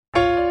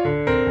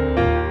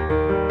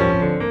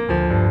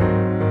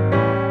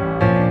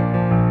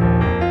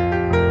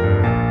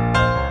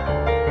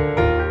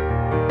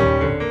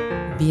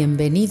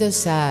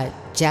Bienvenidos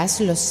a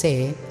Jazz Lo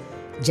Sé,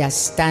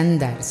 Jazz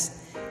Standards,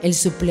 el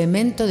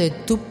suplemento de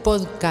tu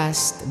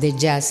podcast de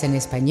jazz en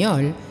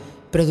español,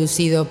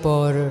 producido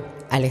por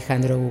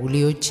Alejandro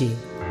Gugliucci.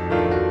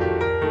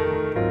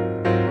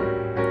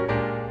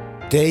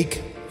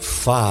 Take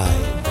 5.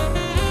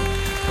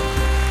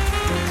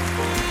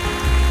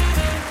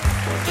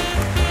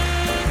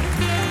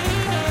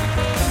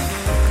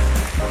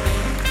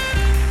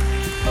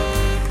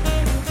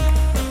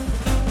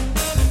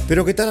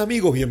 Pero ¿qué tal,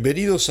 amigos?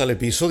 Bienvenidos al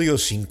episodio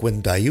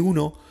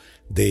 51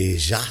 de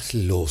Jazz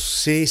Lo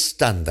Sé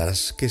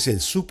Standards, que es el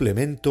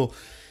suplemento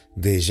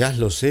de Jazz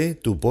Lo Sé,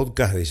 tu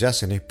podcast de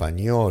jazz en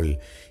español.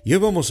 Y hoy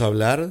vamos a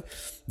hablar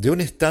de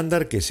un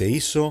estándar que se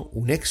hizo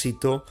un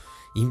éxito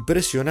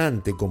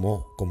impresionante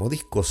como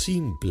disco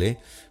simple.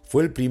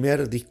 Fue el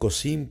primer disco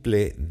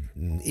simple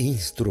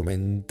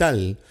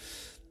instrumental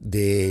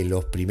de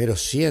los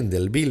primeros 100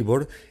 del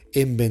Billboard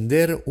en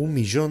vender 1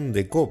 millón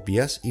de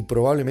copias y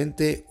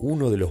probablemente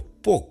uno de los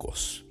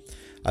pocos.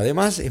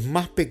 Además es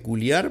más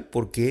peculiar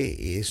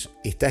porque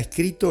está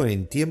escrito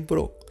en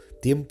tiempo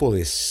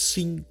de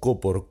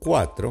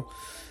 5x4,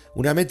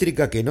 una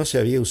métrica que no se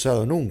había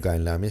usado nunca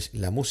en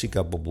la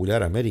música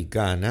popular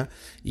americana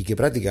y que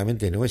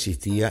prácticamente no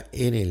existía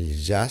en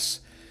el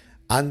jazz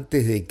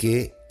antes de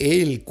que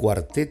el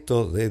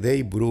cuarteto de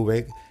Dave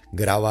Brubeck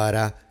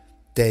grabara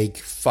Take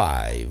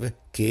 5,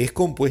 que es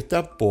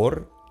compuesta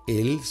por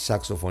el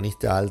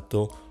saxofonista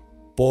alto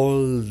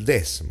Paul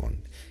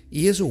Desmond.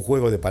 Y es un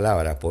juego de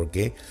palabras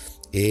porque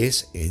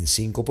es en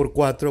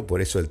 5x4, por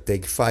eso el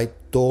Take 5,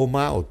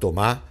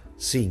 toma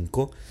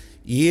 5.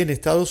 Y en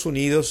Estados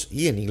Unidos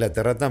y en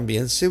Inglaterra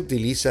también se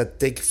utiliza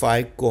Take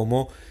 5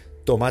 como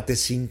tomate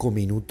 5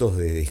 minutos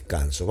de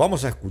descanso.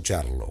 Vamos a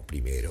escucharlo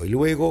primero y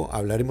luego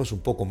hablaremos un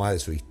poco más de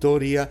su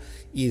historia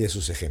y de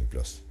sus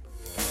ejemplos.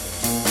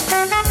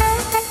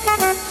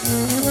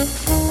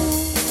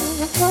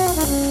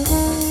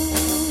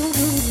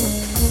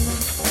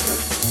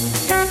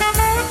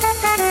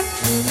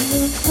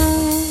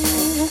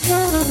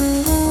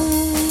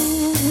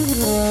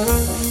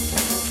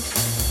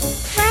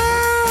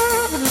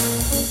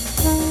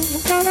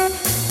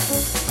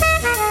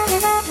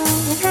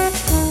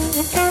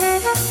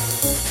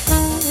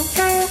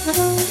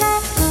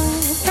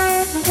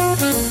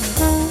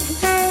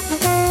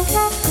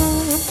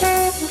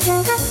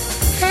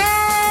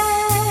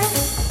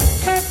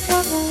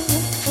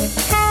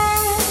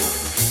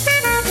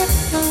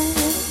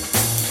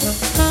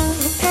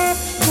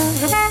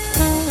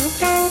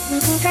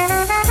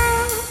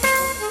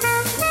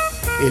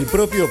 El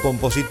propio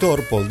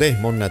compositor Paul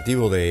Desmond,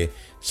 nativo de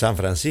San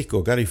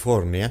Francisco,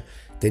 California,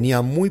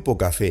 tenía muy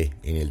poca fe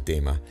en el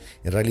tema.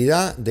 En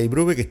realidad, Dave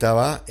Brubeck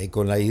estaba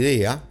con la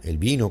idea, él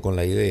vino con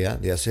la idea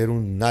de hacer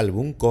un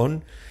álbum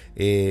con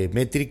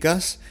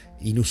métricas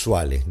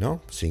inusuales,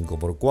 ¿no?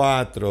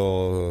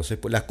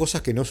 5x4, las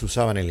cosas que no se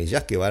usaban en el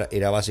jazz, que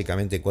era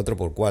básicamente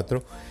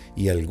 4x4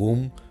 y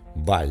algún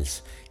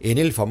vals, en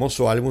el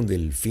famoso álbum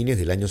del fines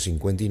del año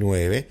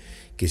 59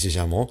 que se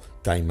llamó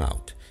Time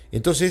Out.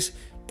 Entonces,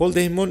 Paul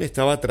Desmond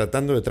estaba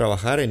tratando de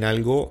trabajar en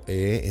algo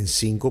en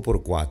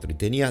 5x4 y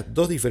tenía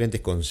dos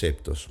diferentes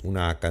conceptos: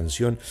 una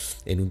canción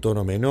en un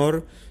tono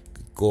menor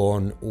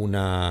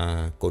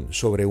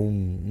sobre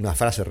una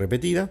frase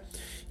repetida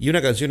y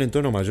una canción en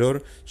tono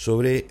mayor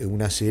sobre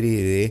una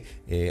serie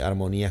de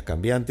armonías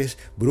cambiantes.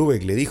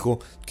 Brubeck le dijo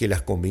que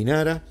las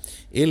combinara,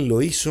 él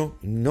lo hizo,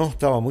 no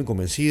estaba muy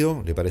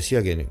convencido, le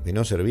parecía que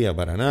no servía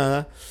para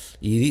nada,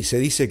 y se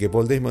dice que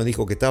Paul Desmond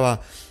dijo que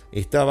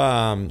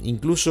estaba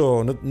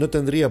incluso no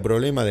tendría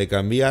problema de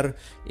cambiar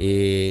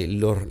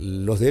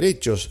los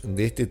derechos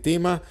de este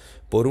tema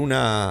por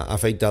una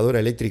afeitadora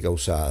eléctrica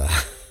usada.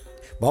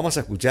 Vamos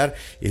a escuchar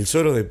el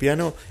solo de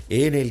piano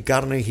en el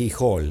Carnegie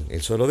Hall,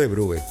 el solo de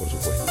Brubeck, por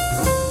supuesto.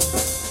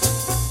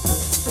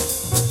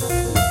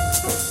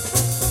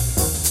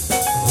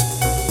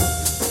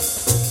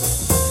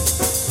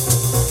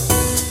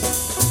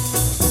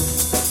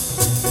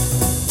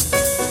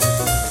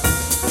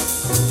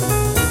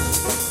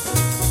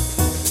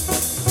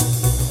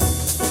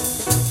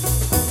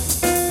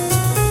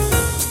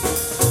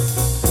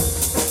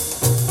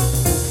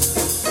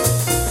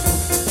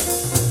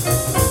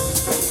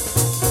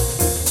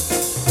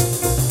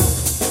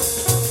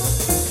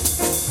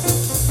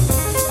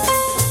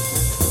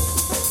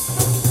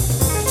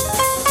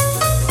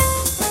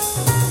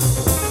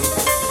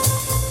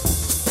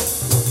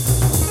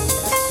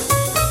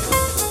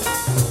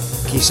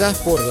 Quizás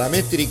por la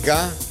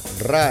métrica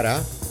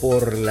rara,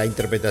 por la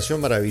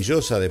interpretación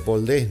maravillosa de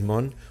Paul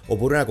Desmond o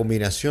por una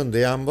combinación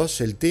de ambos,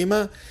 el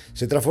tema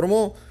se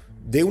transformó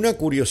de una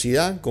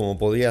curiosidad, como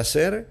podía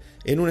ser,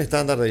 en un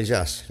estándar del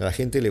jazz. A la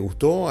gente le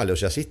gustó, a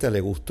los jazzistas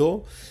les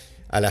gustó,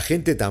 a la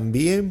gente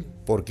también,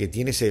 porque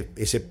tiene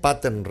ese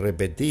pattern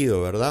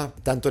repetido, ¿verdad?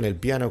 Tanto en el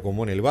piano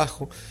como en el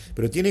bajo,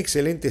 pero tiene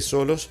excelentes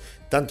solos,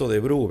 tanto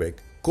de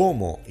Brubeck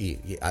como, y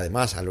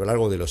además a lo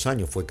largo de los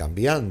años fue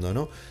cambiando,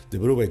 ¿no? De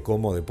Brubeck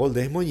como de Paul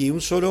Desmond, y un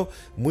solo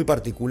muy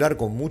particular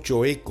con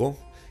mucho eco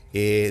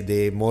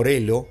de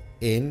Morello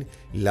en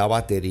la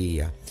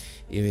batería.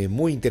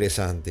 muy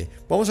interesante.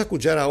 Vamos a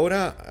escuchar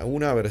ahora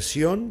una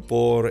versión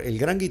por el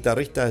gran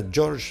guitarrista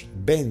George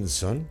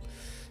Benson,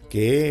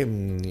 que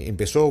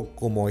empezó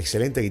como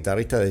excelente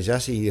guitarrista de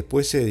jazz y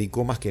después se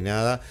dedicó más que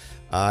nada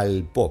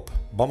al pop.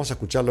 Vamos a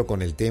escucharlo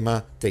con el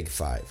tema Take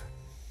Five.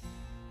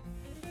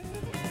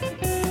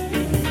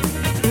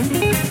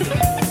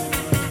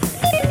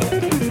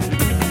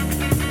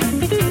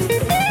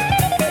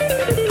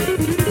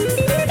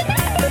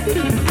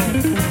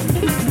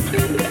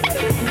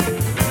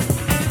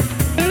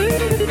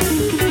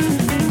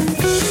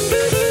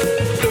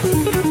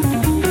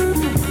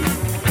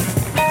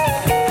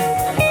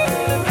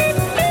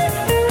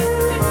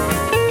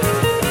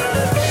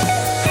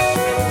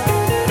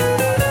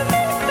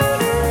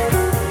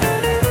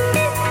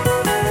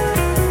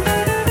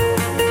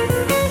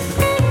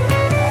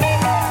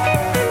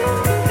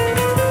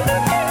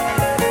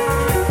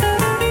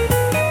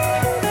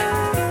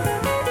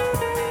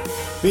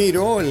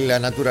 Pero la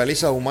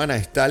naturaleza humana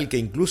es tal que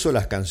incluso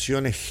las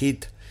canciones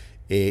hit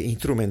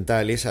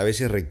instrumentales a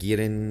veces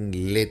requieren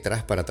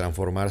letras para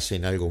transformarse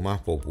en algo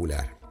más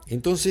popular.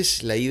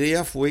 Entonces la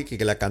idea fue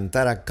que la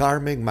cantara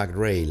Carmen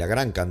McRae, la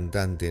gran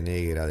cantante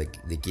negra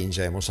de quien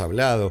ya hemos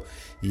hablado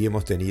y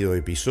hemos tenido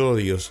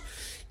episodios,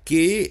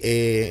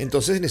 que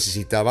entonces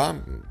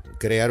necesitaba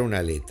crear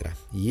una letra.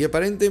 Y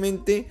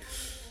aparentemente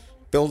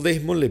Paul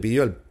Desmond le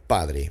pidió al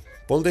padre.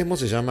 Paul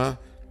Desmond se llama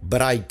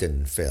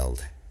Breitenfeld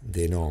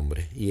de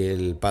nombre y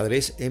el padre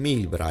es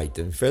Emil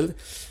Breitenfeld,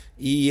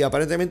 y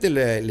aparentemente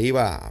le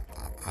iba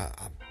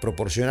a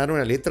proporcionar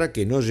una letra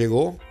que no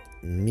llegó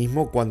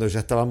mismo cuando ya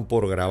estaban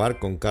por grabar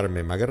con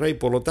Carmen McRae.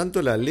 Por lo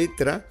tanto, la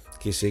letra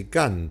que se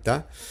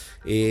canta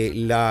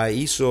la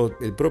hizo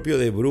el propio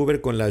de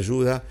Bruber con la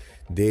ayuda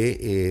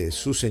de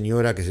su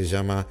señora, que se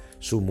llama,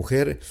 su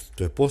mujer,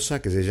 su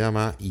esposa, que se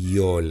llama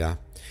Iola.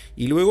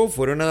 Y luego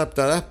fueron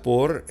adaptadas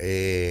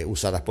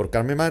usadas por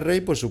Carmen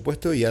McRae, por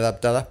supuesto, y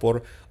adaptadas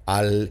por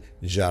Al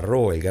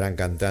Jarreau, el gran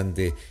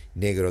cantante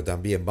negro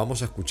también.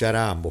 Vamos a escuchar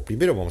a ambos.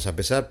 Primero vamos a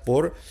empezar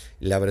por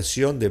la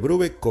versión de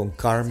Brubeck con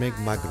Carmen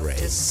McRae.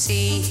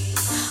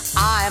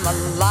 I'm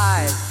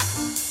alive.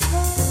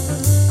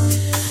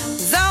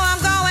 Though I'm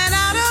going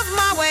out of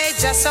my way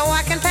just so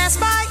I can pass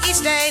by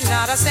each day.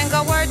 Not a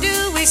single word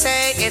do we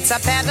say. It's a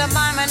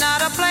pantomime and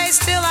not a play.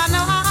 Still I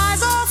know our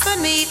eyes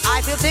often meet.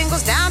 I feel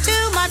tingles down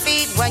to my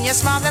feet. When you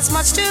smile that's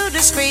much too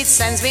discreet,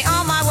 sends me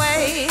on my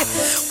way.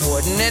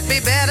 Wouldn't it be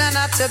better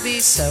not to be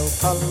so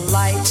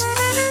polite?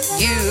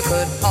 You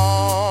could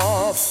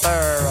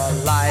offer a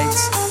light.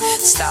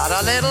 Start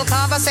a little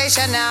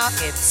conversation now,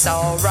 it's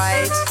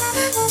alright.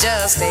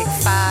 Just take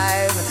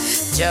five,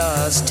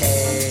 just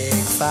take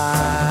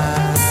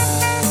five.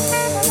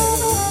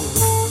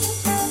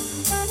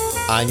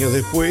 Años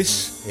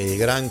después, el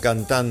gran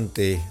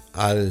cantante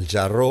Al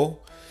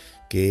Jarreau,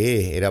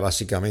 que era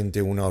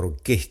básicamente una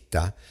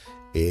orquesta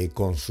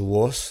con su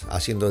voz,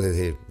 haciendo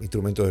desde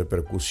instrumentos de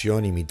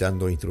percusión,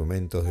 imitando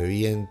instrumentos de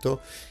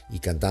viento y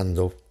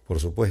cantando, por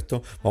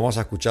supuesto. Vamos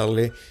a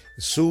escucharle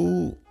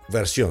su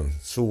versión,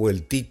 su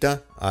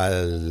vueltita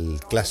al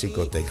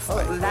clásico Take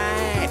Five.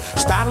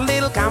 Start a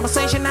little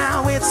conversation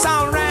now, it's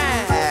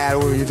alright.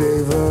 Will you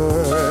take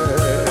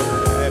five?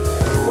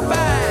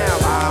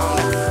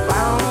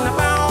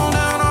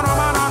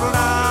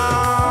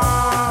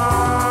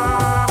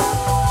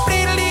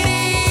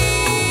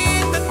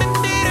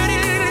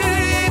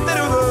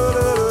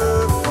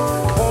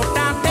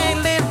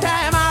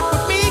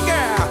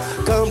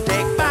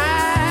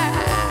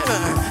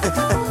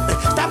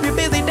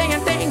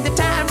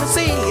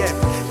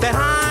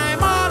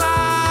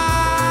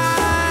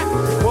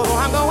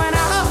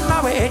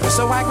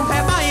 So I can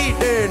pass by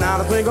each now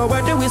to think of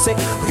what do we say?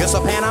 Yes,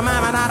 a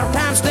pantomime and out of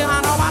time. Still I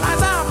know my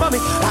eyes out for me.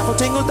 I will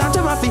tingle down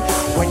to my feet.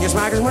 When your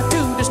smiles went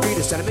too discreet,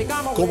 instead of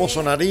become a... ¿Cómo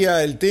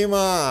sonaría el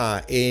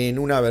tema en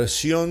una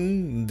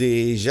versión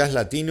de jazz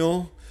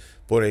latino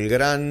por el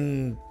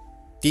gran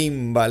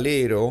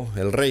timbalero,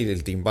 el rey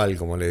del timbal,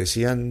 como le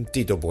decían,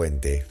 Tito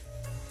Puente?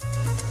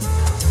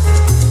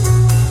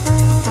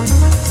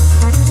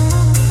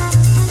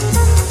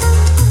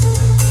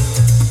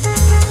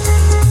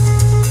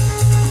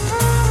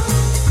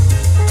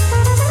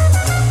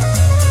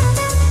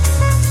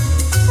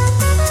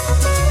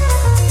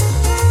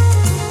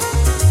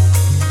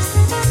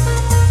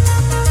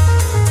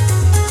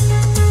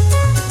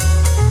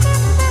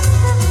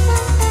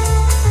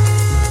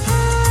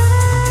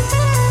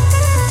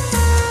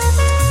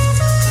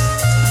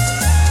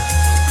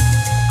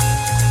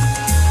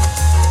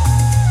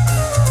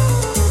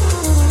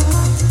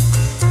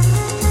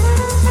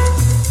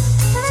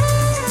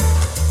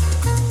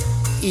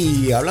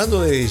 Y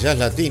hablando de jazz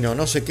latino,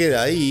 no se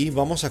queda ahí,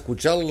 vamos a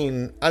escuchar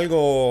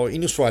algo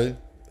inusual,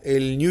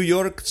 el New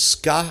York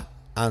Ska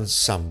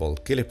Ensemble.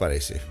 ¿Qué les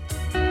parece?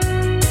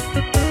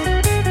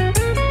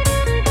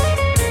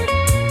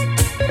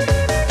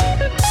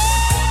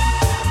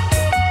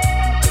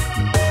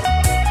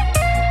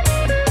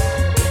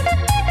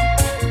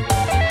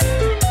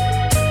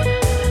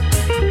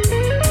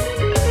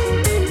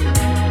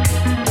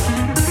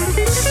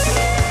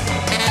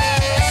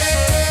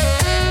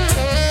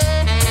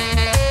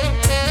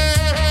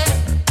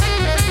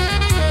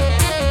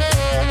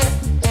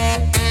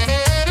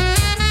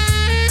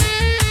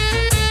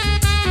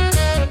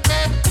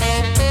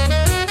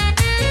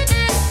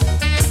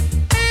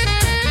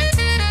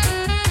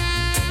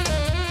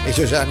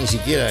 Eso ya ni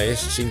siquiera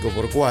es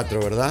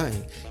 5x4, ¿verdad?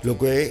 Lo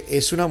que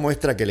es una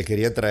muestra que les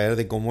quería traer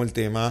de cómo el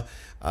tema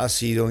ha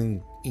sido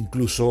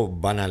incluso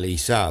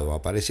banalizado.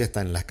 Aparece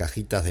hasta en las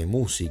cajitas de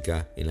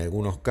música en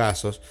algunos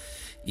casos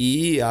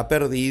y ha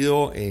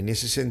perdido en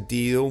ese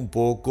sentido un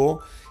poco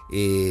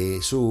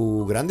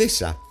su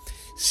grandeza.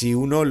 Si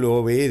uno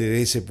lo ve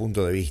desde ese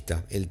punto de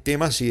vista, el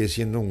tema sigue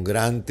siendo un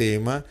gran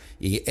tema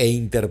e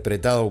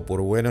interpretado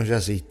por buenos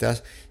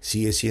jazzistas,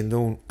 sigue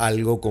siendo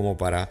algo como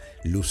para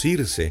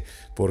lucirse,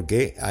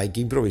 porque hay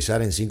que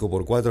improvisar en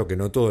 5x4, que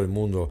no todo el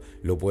mundo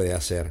lo puede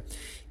hacer.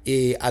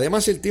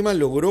 Además, el tema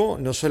logró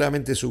no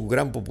solamente su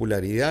gran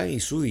popularidad y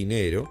su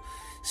dinero,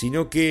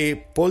 sino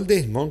que Paul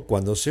Desmond,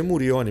 cuando se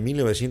murió en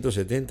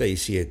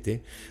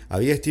 1977,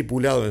 había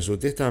estipulado en su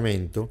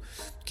testamento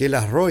que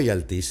las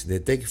royalties de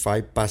Take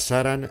Five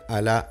pasaran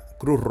a la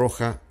Cruz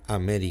Roja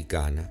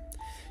Americana.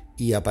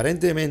 Y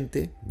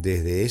aparentemente,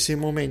 desde ese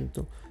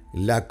momento,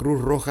 la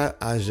Cruz Roja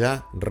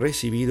haya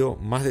recibido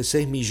más de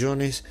 6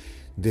 millones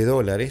de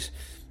dólares,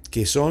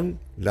 que son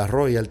las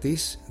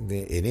royalties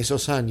en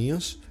esos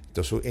años,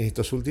 en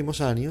estos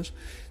últimos años,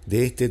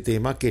 de este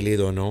tema que le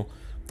donó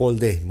Paul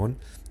Desmond.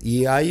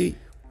 Y hay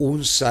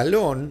un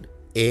salón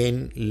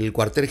en el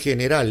cuartel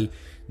general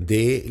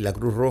de la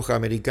Cruz Roja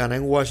Americana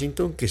en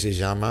Washington que se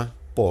llama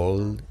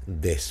Paul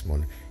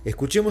Desmond.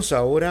 Escuchemos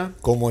ahora,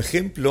 como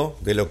ejemplo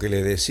de lo que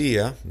les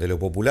decía, de lo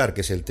popular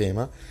que es el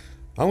tema,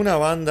 a una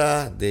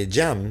banda de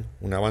jam,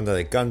 una banda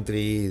de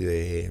country,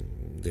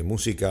 de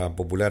música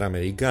popular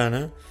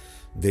americana,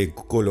 de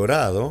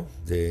Colorado,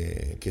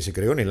 que se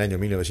creó en el año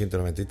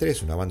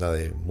 1993, una banda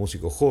de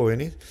músicos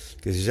jóvenes,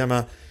 que se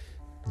llama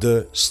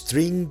The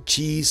String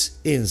Cheese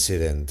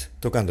Incident,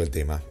 tocando el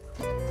tema.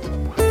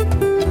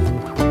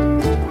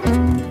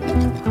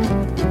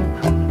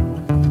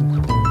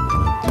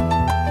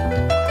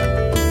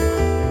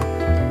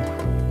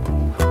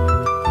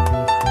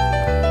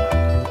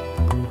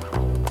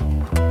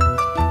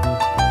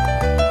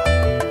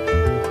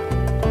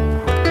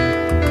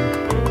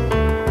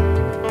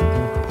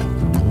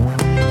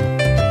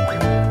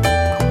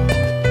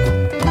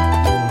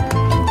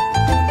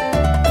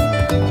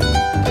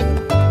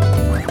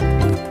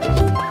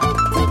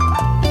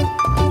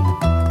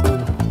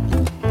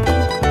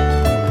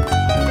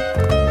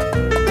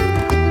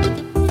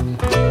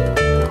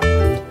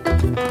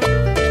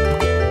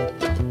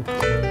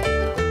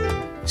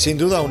 Sin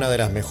duda una de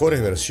las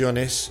mejores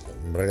versiones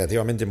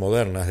relativamente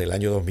modernas del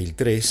año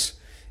 2003,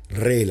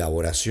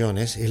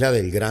 reelaboraciones, es la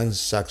del gran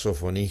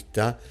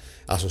saxofonista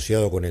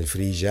asociado con el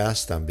free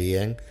jazz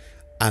también,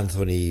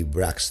 Anthony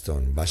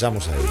Braxton.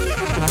 Vayamos a ello.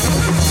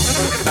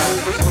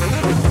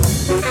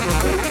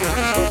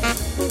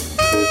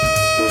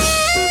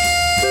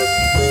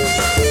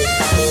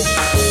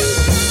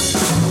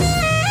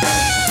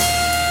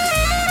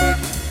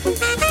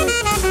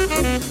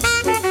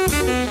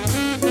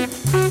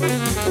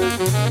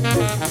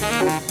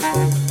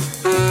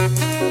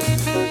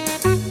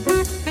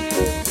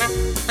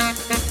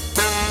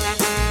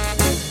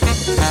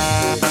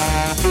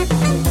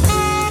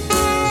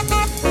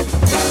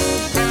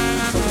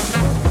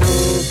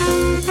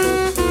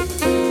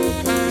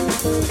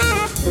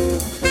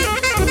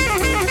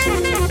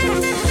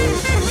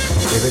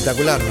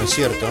 Espectacular, ¿no es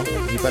cierto?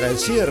 Y para el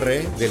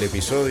cierre del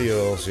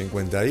episodio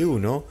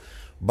 51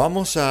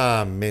 vamos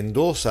a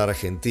Mendoza,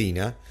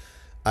 Argentina,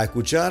 a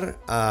escuchar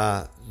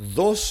a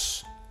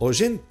dos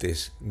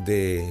oyentes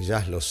de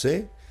Jazz Lo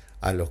Sé,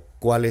 a los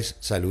cuales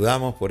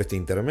saludamos por este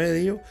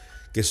intermedio,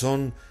 que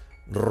son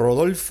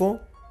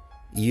Rodolfo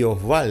y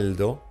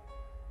Osvaldo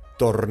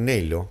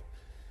Tornelo,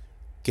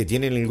 que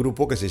tienen el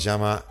grupo que se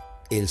llama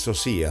El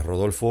Socias,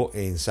 Rodolfo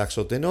en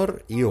saxo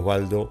tenor y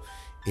Osvaldo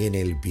en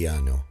el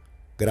piano.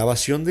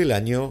 Grabación del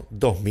año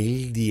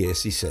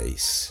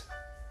 2016.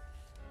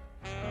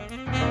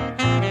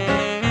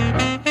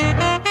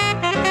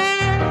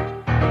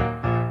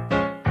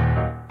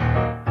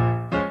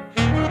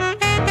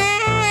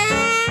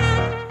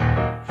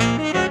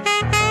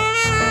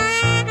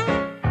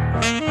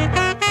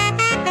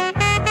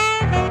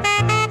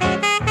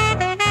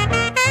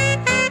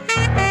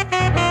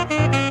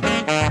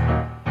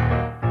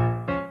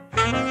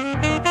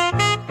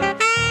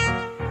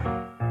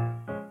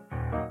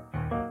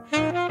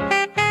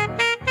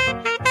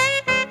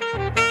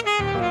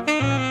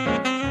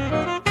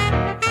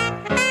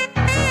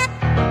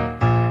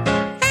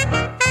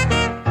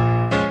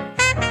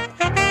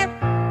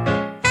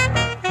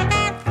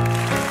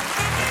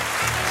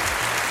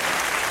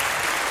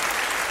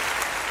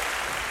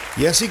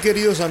 Y así,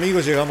 queridos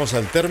amigos, llegamos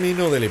al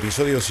término del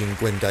episodio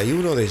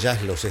 51 de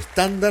Jazz Los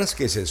Standards,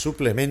 que es el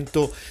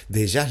suplemento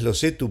de Jazz Lo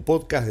Sé, tu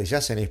podcast de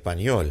jazz en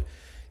español.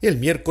 El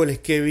miércoles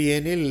que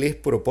viene les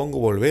propongo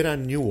volver a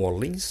New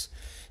Orleans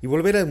y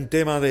volver a un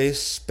tema de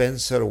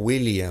Spencer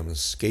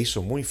Williams, que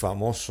hizo muy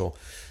famoso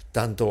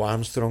tanto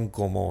Armstrong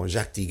como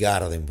Jack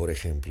Teagarden, por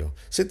ejemplo.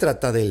 Se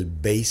trata del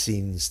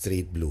Basin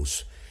Street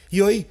Blues.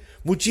 Y hoy,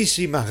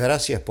 muchísimas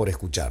gracias por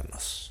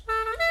escucharnos.